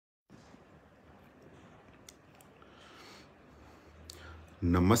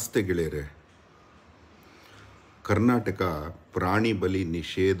ನಮಸ್ತೆ ಗೆಳೆಯರೆ. ಕರ್ನಾಟಕ ಪ್ರಾಣಿ ಬಲಿ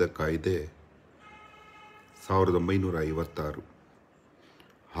ನಿಷೇಧ ಕಾಯ್ದೆ 1956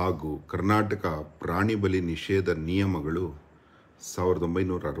 ಹಾಗೂ ಕರ್ನಾಟಕ ಪ್ರಾಣಿ ಬಲಿ ನಿಷೇಧ ನಿಯಮಗಳು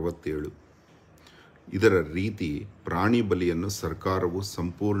 1967. ಇದರ ರೀತಿ ಪ್ರಾಣಿ ಬಲಿಯನ್ನು ಸರ್ಕಾರವು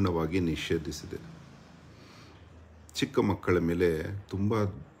ಸಂಪೂರ್ಣವಾಗಿ ನಿಷೇಧಿಸಿದೆ. ಚಿಕ್ಕ ಮಕ್ಕಳ ಮೇಲೆ ತುಂಬ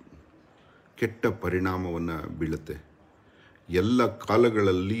ಕೆಟ್ಟ ಪರಿಣಾಮವನ್ನು ಬೀಳುತ್ತೆ. ಎಲ್ಲ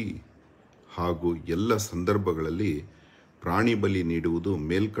ಕಾಲಗಳಲ್ಲಿ ಹಾಗೂ ಎಲ್ಲ ಸಂದರ್ಭಗಳಲ್ಲಿ ಪ್ರಾಣಿ ಬಲಿ ನೀಡುವುದು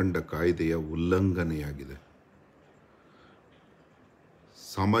ಮೇಲ್ಕಂಡ ಕಾಯ್ದೆಯ ಉಲ್ಲಂಘನೆಯಾಗಿದೆ.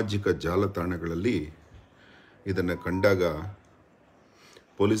 ಸಾಮಾಜಿಕ ಜಾಲತಾಣಗಳಲ್ಲಿ ಇದನ್ನು ಕಂಡಾಗ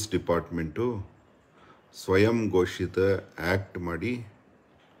ಪೊಲೀಸ್ ಡಿಪಾರ್ಟ್ಮೆಂಟು ಸ್ವಯಂ ಘೋಷಿತ ಆ್ಯಕ್ಟ್ ಮಾಡಿ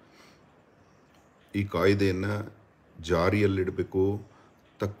ಈ ಕಾಯ್ದೆಯನ್ನು ಜಾರಿಯಲ್ಲಿಡಬೇಕು,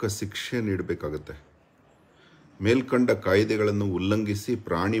 ತಕ್ಕ ಶಿಕ್ಷೆ ನೀಡಬೇಕಾಗತ್ತೆ. ಮೇಲ್ಕಂಡ ಕಾಯ್ದೆಗಳನ್ನು ಉಲ್ಲಂಘಿಸಿ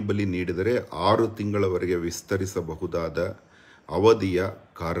ಪ್ರಾಣಿ ಬಲಿ ನೀಡಿದರೆ 6 ತಿಂಗಳವರೆಗೆ ವಿಸ್ತರಿಸಬಹುದಾದ ಅವಧಿಯ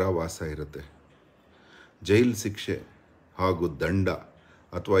ಕಾರಾವಾಸ ಇರುತ್ತೆ. ಜೈಲು ಶಿಕ್ಷೆ ಹಾಗೂ ದಂಡ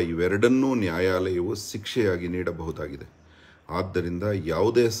ಅಥವಾ ಇವೆರಡನ್ನೂ ನ್ಯಾಯಾಲಯವು ಶಿಕ್ಷೆಯಾಗಿ ನೀಡಬಹುದಾಗಿದೆ. ಆದ್ದರಿಂದ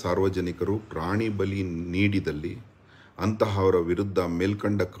ಯಾವುದೇ ಸಾರ್ವಜನಿಕರು ಪ್ರಾಣಿ ಬಲಿ ನೀಡಿದಲ್ಲಿ ಅಂತಹವರ ವಿರುದ್ಧ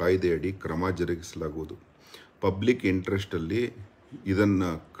ಮೇಲ್ಕಂಡ ಕಾಯ್ದೆಯಡಿ ಕ್ರಮ ಜರುಗಿಸಲಾಗುವುದು. ಪಬ್ಲಿಕ್ ಇಂಟ್ರೆಸ್ಟಲ್ಲಿ ಇದನ್ನು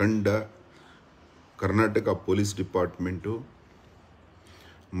ಕಂಡ ಕರ್ನಾಟಕ ಪೊಲೀಸ್ ಡಿಪಾರ್ಟ್ಮೆಂಟು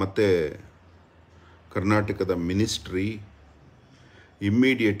ಮತ್ತು ಕರ್ನಾಟಕದ ಮಿನಿಸ್ಟ್ರಿ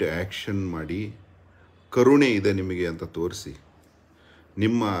ಇಮ್ಮಿಡಿಯೇಟ್ ಆ್ಯಕ್ಷನ್ ಮಾಡಿ ಕರುಣೆ ಇದೆ ನಿಮಗೆ ಅಂತ ತೋರಿಸಿ,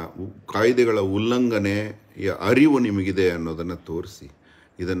 ನಿಮ್ಮ ಕಾಯ್ದೆಗಳ ಉಲ್ಲಂಘನೆಯ ಅರಿವು ನಿಮಗಿದೆ ಅನ್ನೋದನ್ನು ತೋರಿಸಿ.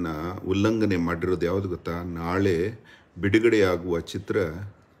 ಇದನ್ನು ಉಲ್ಲಂಘನೆ ಮಾಡಿರೋದು ಯಾವುದು ಗೊತ್ತಾ? ನಾಳೆ ಬಿಡುಗಡೆಯಾಗುವ ಚಿತ್ರ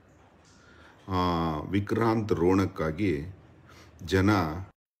ವಿಕ್ರಾಂತ್ ರೋಣಕ್ಕಾಗಿ ಜನ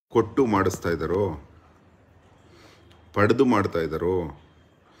ಕೊಟ್ಟು ಮಾಡಿಸ್ತಾ ಇದ್ದಾರೋ, ಪಡೆದು ಮಾಡ್ತಾ ಇದ್ದಾರೋ,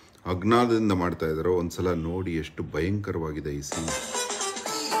 ಅಜ್ಞಾನದಿಂದ ಮಾಡ್ತಾ ಇದ್ದಾರೋ ಒಂದ್ಸಲ ನೋಡಿ. ಎಷ್ಟು ಭಯಂಕರವಾಗಿದೆ ಈ ಸೀನ್.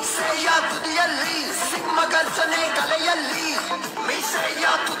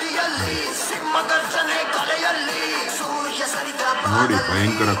 ನೋಡಿ,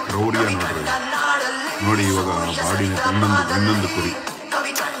 ಭಯಂಕರ ಕ್ರೌರ್ಯ ನೋಡ್ರಿ. ನೋಡಿ, ಇವಾಗ ಬಾಡಿನ ಇನ್ನೊಂದು ಕುರಿ.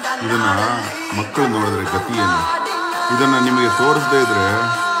 ಇದನ್ನ ಮಕ್ಕಳು ನೋಡಿದ್ರೆ ಗತಿ ಏನು? ಇದನ್ನ ನಿಮಗೆ ತೋರಿಸದೇ ಇದ್ರೆ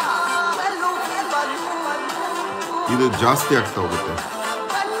ಇದು ಜಾಸ್ತಿ ಆಗ್ತಾ ಹೋಗುತ್ತೆ.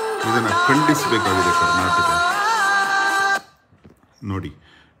 ಇದನ್ನು ಖಂಡಿಸಬೇಕಾಗಿದೆ ಕರ್ನಾಟಕ. ನೋಡಿ,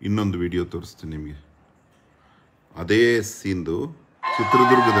 ಇನ್ನೊಂದು ವಿಡಿಯೋ ತೋರಿಸ್ತೀನಿ ನಿಮಗೆ. ಅದೇ ಸೀನ್ದು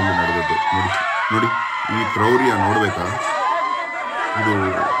ಚಿತ್ರದುರ್ಗದಲ್ಲಿ ನಡೆದದ್ದು. ನೋಡಿ ನೋಡಿ, ಈ ಕ್ರೌರ್ಯ ನೋಡಬೇಕಾ? ಇದು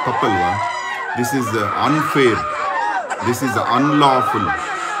ತಪ್ಪಲ್ವಾ? This is unfair, this is unlawful,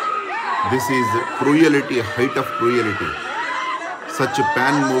 this is ಕ್ರೂಯಲಿಟಿ, height of cruelty. Such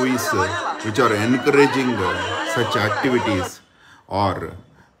pan movies which are encouraging such activities are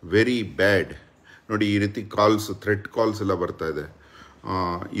very bad. ನೋಡಿ, ಈ ರೀತಿ ಕಾಲ್ಸ್, ಥ್ರೆಟ್ ಕಾಲ್ಸ್ ಎಲ್ಲ ಬರ್ತಾ ಇದೆ.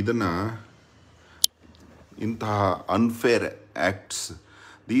 ಇದನ್ನು ಇಂತಹ unfair acts,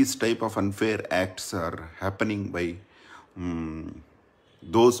 these type of unfair acts are happening by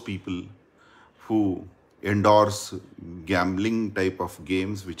those people who endorse gambling type of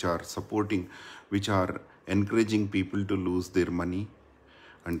games, which are encouraging people to lose their money,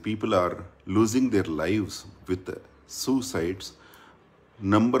 and people are losing their lives with suicides.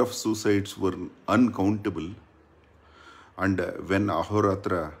 Number of suicides were uncountable, and when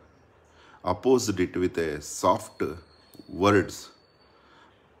Ahoratra opposed it with a soft words,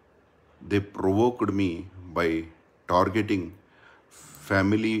 they provoked me by targeting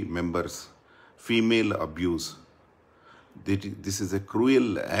family members, female abuse. This is a cruel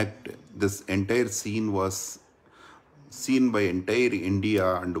act. This entire scene was seen by entire India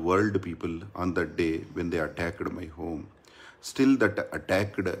and world people on that day when they attacked my home. Still that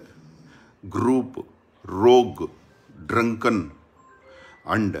attacked group, rogue, drunken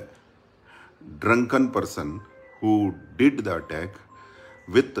person who did the attack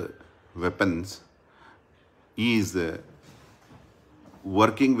with weapons is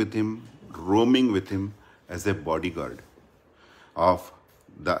working with him, roaming with him as a bodyguard of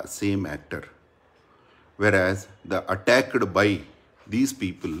the same actor. Whereas the attacked by these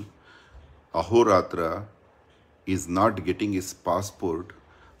people, Ahoratra, is not getting his passport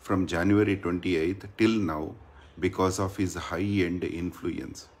from January 28th till now because of his high-end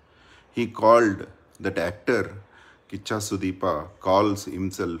influence. He called, that actor, Kicha Sudeepa, calls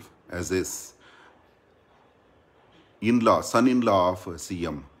himself as his son-in-law of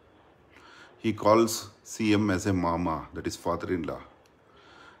CM. He calls CM as a mama, that is father-in-law.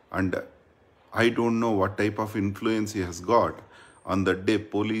 And I don't know what type of influence he has got. On that day,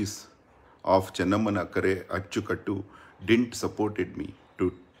 police of Chennamana Kare Achukattu didn't supported me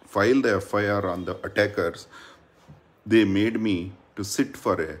file the FIR on the attackers, they made me to sit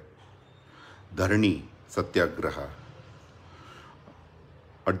for a dharani satyagraha.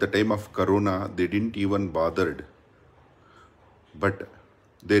 At the time of Corona, they didn't even bothered, but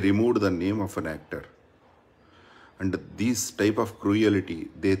they removed the name of an actor. And this type of cruelty,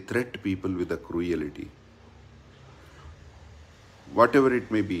 they threat people with the cruelty. Whatever it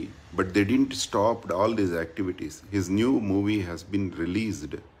may be, but they didn't stop all these activities. His new movie has been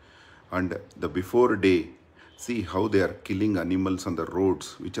released, and the before day, see how they are killing animals on the roads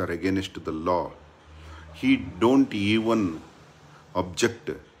which are against the law. He don't even object,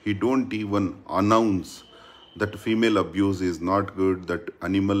 he don't even announce that female abuse is not good, that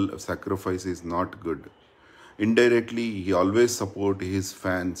animal sacrifice is not good. Indirectly, he always support his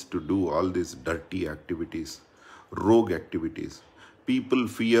fans to do all these dirty activities, rogue activities. People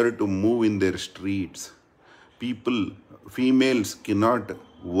fear to move in their streets. Females cannot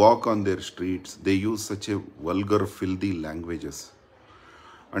walk on their streets. They use such a vulgar, filthy languages.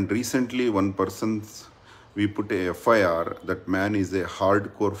 And recently, we put a FIR, that man is a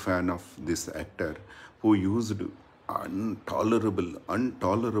hardcore fan of this actor who used intolerable,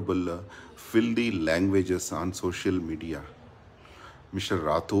 filthy languages on social media. Mr.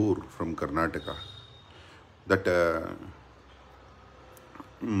 Rathore from Karnataka. That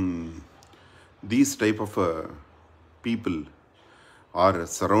these type of people are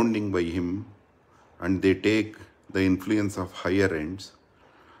surrounding by him, and they take the influence of higher ends,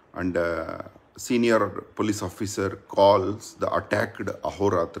 and senior police officer calls the attacked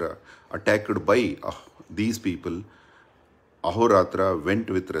Ahoratra, attacked by these people. Ahoratra went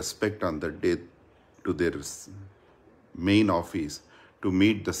with respect on that day to their main office to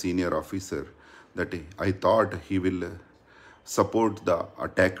meet the senior officer, that I thought he will support the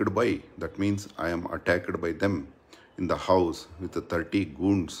attacked by, that means I am attacked by them in the house with the 30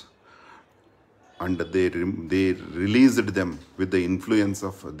 goons, and they released them with the influence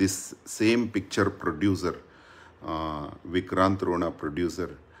of this same picture producer, Vikrant Rona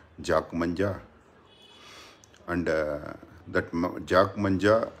producer, Jack Manja, and that Jack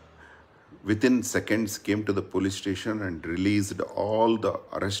Manja within seconds came to the police station and released all the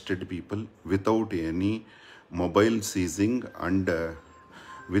arrested people without any mobile seizing and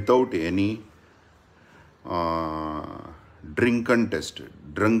without any drunken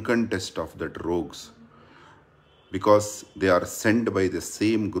test of that rogues, because they are sent by the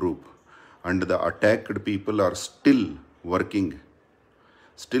same group, and the attacked people are still working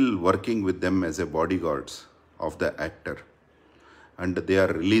with them as a bodyguards of the actor, and they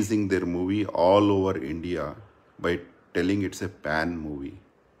are releasing their movie all over India by telling it's a pan movie.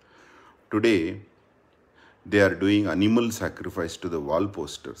 Today, they are doing animal sacrifice to the wall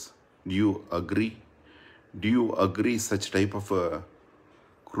posters. Do you agree? Do you agree such type of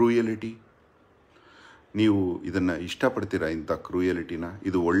cruelty? ನೀವು ಇದನ್ನು ಇಷ್ಟಪಡ್ತೀರಾ ಇಂಥ ಕ್ರೂಯಲಿಟಿನ?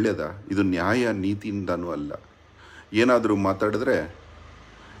 ಇದು ಒಳ್ಳೆಯದಾ? ಇದು ನ್ಯಾಯ ನೀತಿಯಿಂದನೂ ಅಲ್ಲ. ಏನಾದರೂ ಮಾತಾಡಿದ್ರೆ,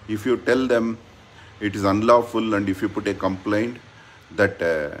 if you tell them it is unlawful, and if you put a complaint that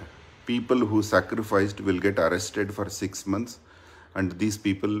people who sacrificed will get arrested for 6 months and these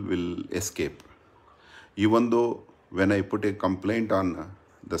people will escape. Even though when I put a complaint on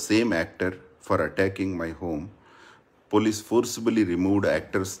the same actor for attacking my home, police forcibly removed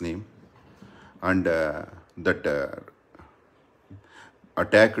actor's name, and that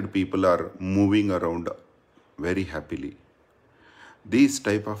attacked people are moving around very happily. This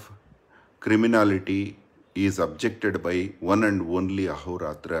type of criminality is objected by one and only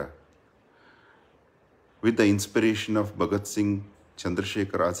Ahoratra, with the inspiration of Bhagat Singh,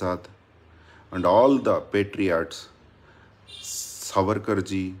 Chandrasekhar Azad, and all the patriots,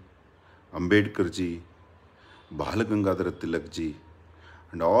 Savarkarji, Ambedkarji, Balagangadhar Tilakji,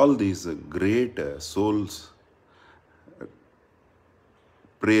 and all these great souls,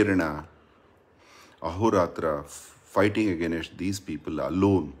 Prerana, Ahoratra, fighting against these people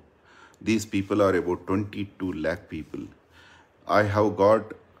alone. These people are about 22 lakh people. I have got,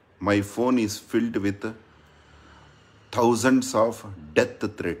 my phone is filled with thousands of death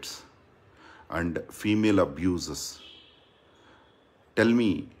threats and female abuses. Tell me,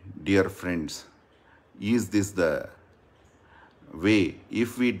 dear friends, is this the way?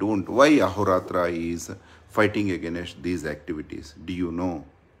 If we don't, why Ahoratra is fighting against these activities? Do you know?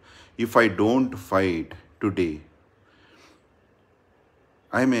 If I don't fight today,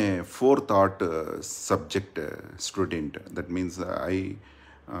 I'm a fourth art subject student. That means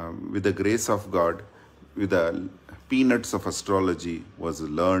with the grace of God, with the peanuts of astrology was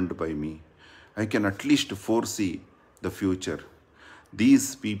learned by me, I can at least foresee the future. These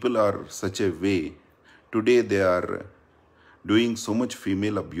people are such a way. Today they are doing so much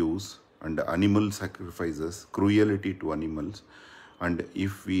female abuse and animal sacrifices, cruelty to animals. And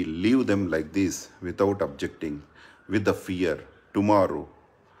if we leave them like this without objecting, with the fear, tomorrow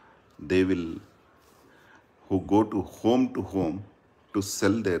they will who go to home to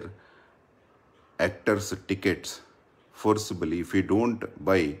sell their actors tickets forcibly. If we don't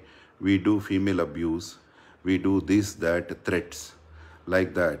buy, we do female abuse, we do this, that, threats,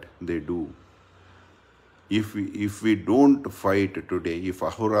 like that they do. If we don't fight today, if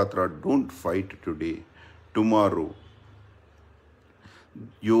Ahoratra don't fight today, tomorrow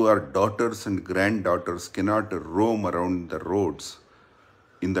your daughters and granddaughters cannot roam around the roads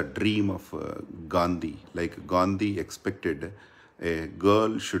in the dream of Gandhi. Like Gandhi expected a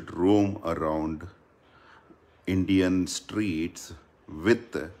girl should roam around Indian streets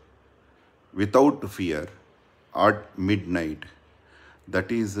without fear at midnight.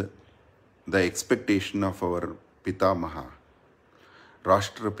 That is the expectation of our Pitamaha,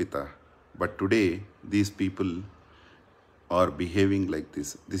 Rashtrapita. But today, these people are behaving like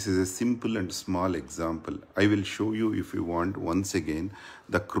this. This is a simple and small example. I will show you, if you want, once again,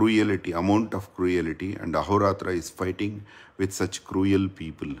 the cruelty, amount of cruelty, and Ahoratra is fighting with such cruel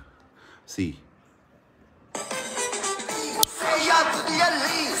people. See.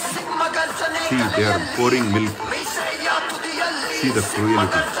 See, they are pouring milk. See the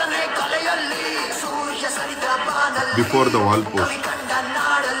cruelty. Before the wall post.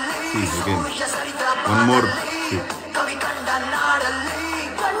 See again. One more. See.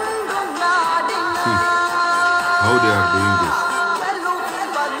 See how they are doing this.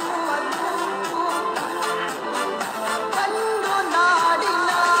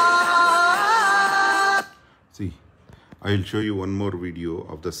 See, I will show you one more video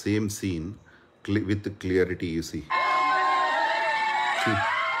of the same scene with clarity, you see. See,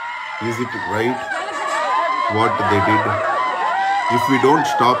 is it right what they did? If we don't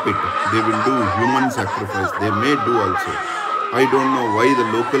stop it, they will do human sacrifice. They may do also. I don't know why the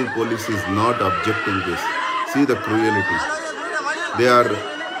local police is not objecting this. See the cruelty. They are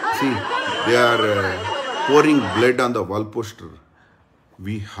pouring blood on the wall poster.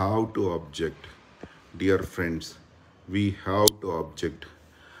 We have to object, dear friends. We have to object.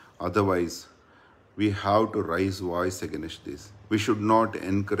 Otherwise, we have to raise voice against this. We should not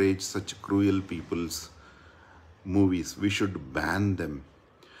encourage such cruel people's movies. We should ban them.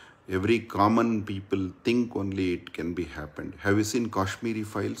 Every common people think only it can be happened. Have you seen Kashmiri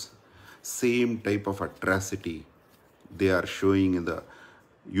Files? Same type of atrocity they are showing in the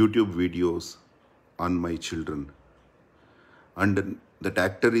YouTube videos on my children. And that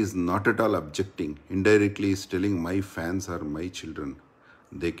actor is not at all objecting. Indirectly is telling my fans are my children.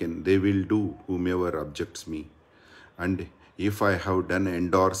 They will do whomever objects me. And if I have done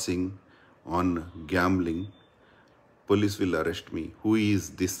endorsing on gambling, police will arrest me. Who is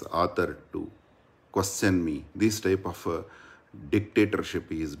this author to question me? This type of dictatorship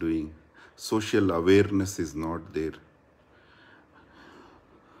he is doing. Social awareness is not there.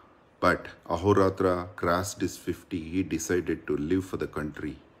 But Ahoratra crossed his 50. He decided to live for the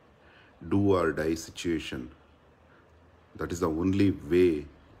country. Do or die situation. That is the only way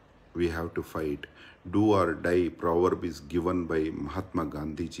we have to fight. Do or die proverb is given by Mahatma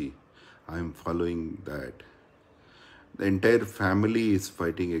Gandhi ji. I am following that. The entire family is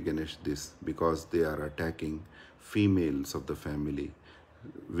fighting against this because they are attacking females of the family,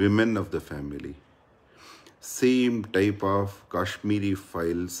 women of the family. Same type of Kashmiri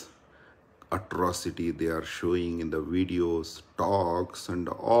Files atrocity they are showing in the videos, talks, and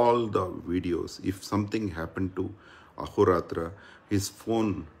all the videos. If something happened to Ahoratra, his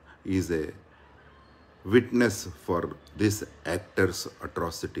phone is a witness for this actor's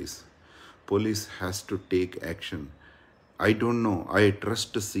atrocities. Police has to take action. I don't know. I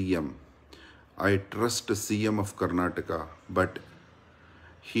trust CM. I trust CM of Karnataka, but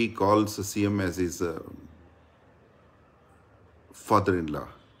he calls CM as his father-in-law.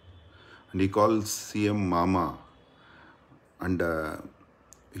 And he calls CM Mama. And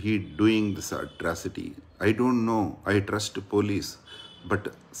he doing this atrocity. I don't know. I trust police.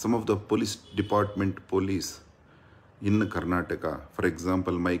 But some of the police department police in Karnataka, for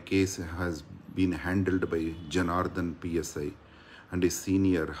example, my case has been handled by Janardhan PSI and his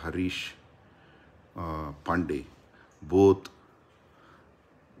senior Harish Pandey. Both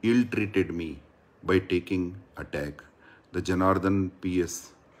ill-treated me by taking attack. The Janardhan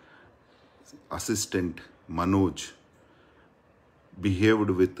PS assistant Manoj behaved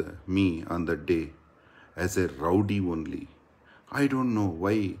with me on that day as a rowdy only. I don't know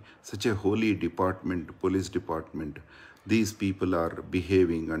why such a holy department, police department, these people are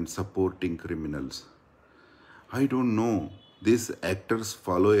behaving and supporting criminals. I don't know. These actors,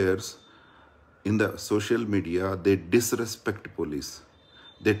 followers in the social media, they disrespect police.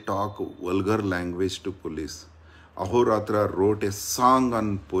 They talk vulgar language to police. Ahoratra wrote a song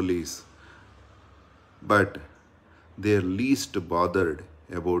on police, but they are least bothered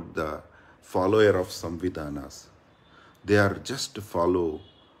about the follower of Samvidhanas. They are just follow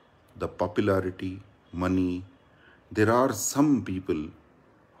the popularity, money. There are some people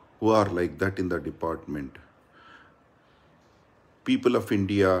who are like that in the department. People of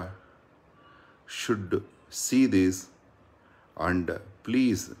India should see this and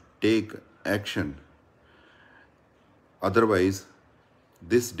please take action. Otherwise,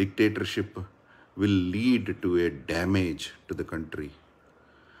 this dictatorship will lead to a damage to the country.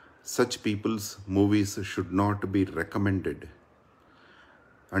 Such people's movies should not be recommended.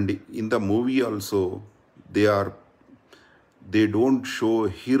 And in the movie also, they don't show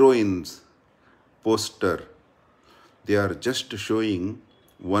heroines poster. They are just showing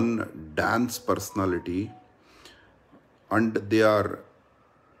one dance personality, and they are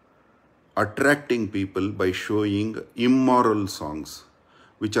attracting people by showing immoral songs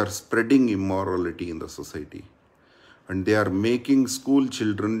which are spreading immorality in the society. And they are making school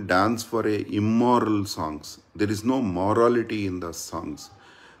children dance for immoral songs. There is no morality in the songs.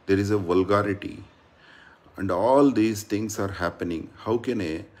 There is a vulgarity. And all these things are happening. How can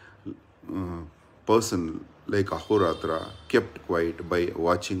a person like Ahoratra kept quiet by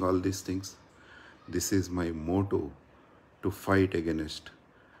watching all these things? This is my motto, to fight against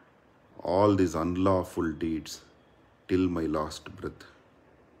all these unlawful deeds till my last breath.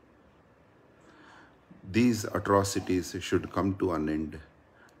 These atrocities should come to an end.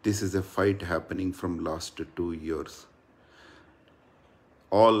 This is a fight happening from last 2 years.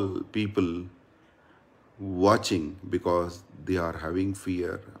 All people watching because they are having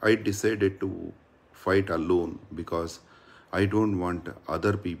fear. I decided to fight alone because I don't want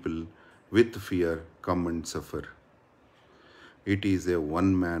other people with fear come and suffer. It is a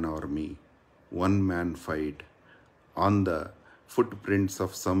one-man army, one-man fight on the footprints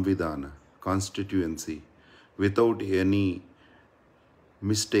of Samvidhana, constituency. Without any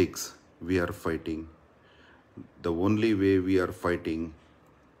mistakes, we are fighting. The only way we are fighting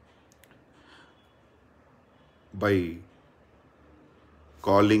by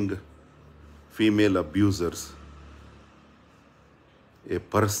calling female abusers a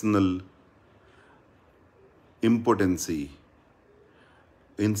personal impotency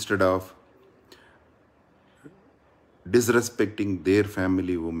instead of disrespecting their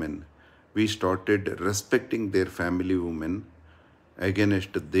family women. We started respecting their family women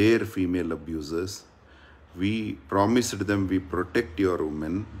against their female abusers. We promised them we protect your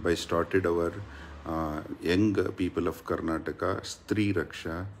women by started our young people of Karnataka, Stri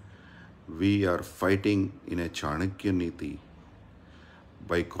Raksha. We are fighting in a Chanakya Niti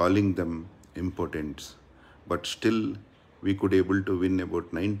by calling them impotents. But still, we could able to win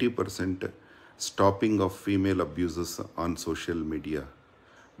about 90% stopping of female abuses on social media.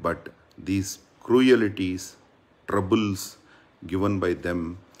 But these cruelties, troubles given by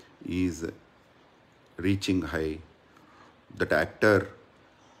them is reaching high. That actor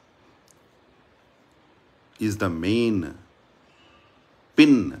is the main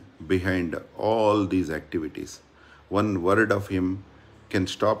pin behind all these activities. One word of him can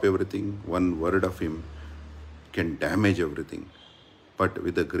stop everything. One word of him can damage everything. But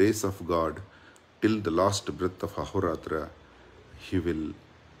with the grace of God, till the last breath of Ahoratra, he will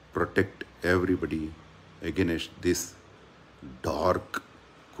protect everybody against this dark,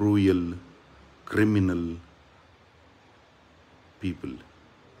 cruel, criminal people.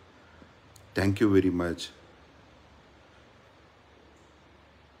 Thank you very much,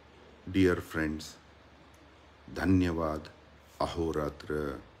 dear friends. Dhanyavad.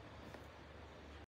 Ahoratra.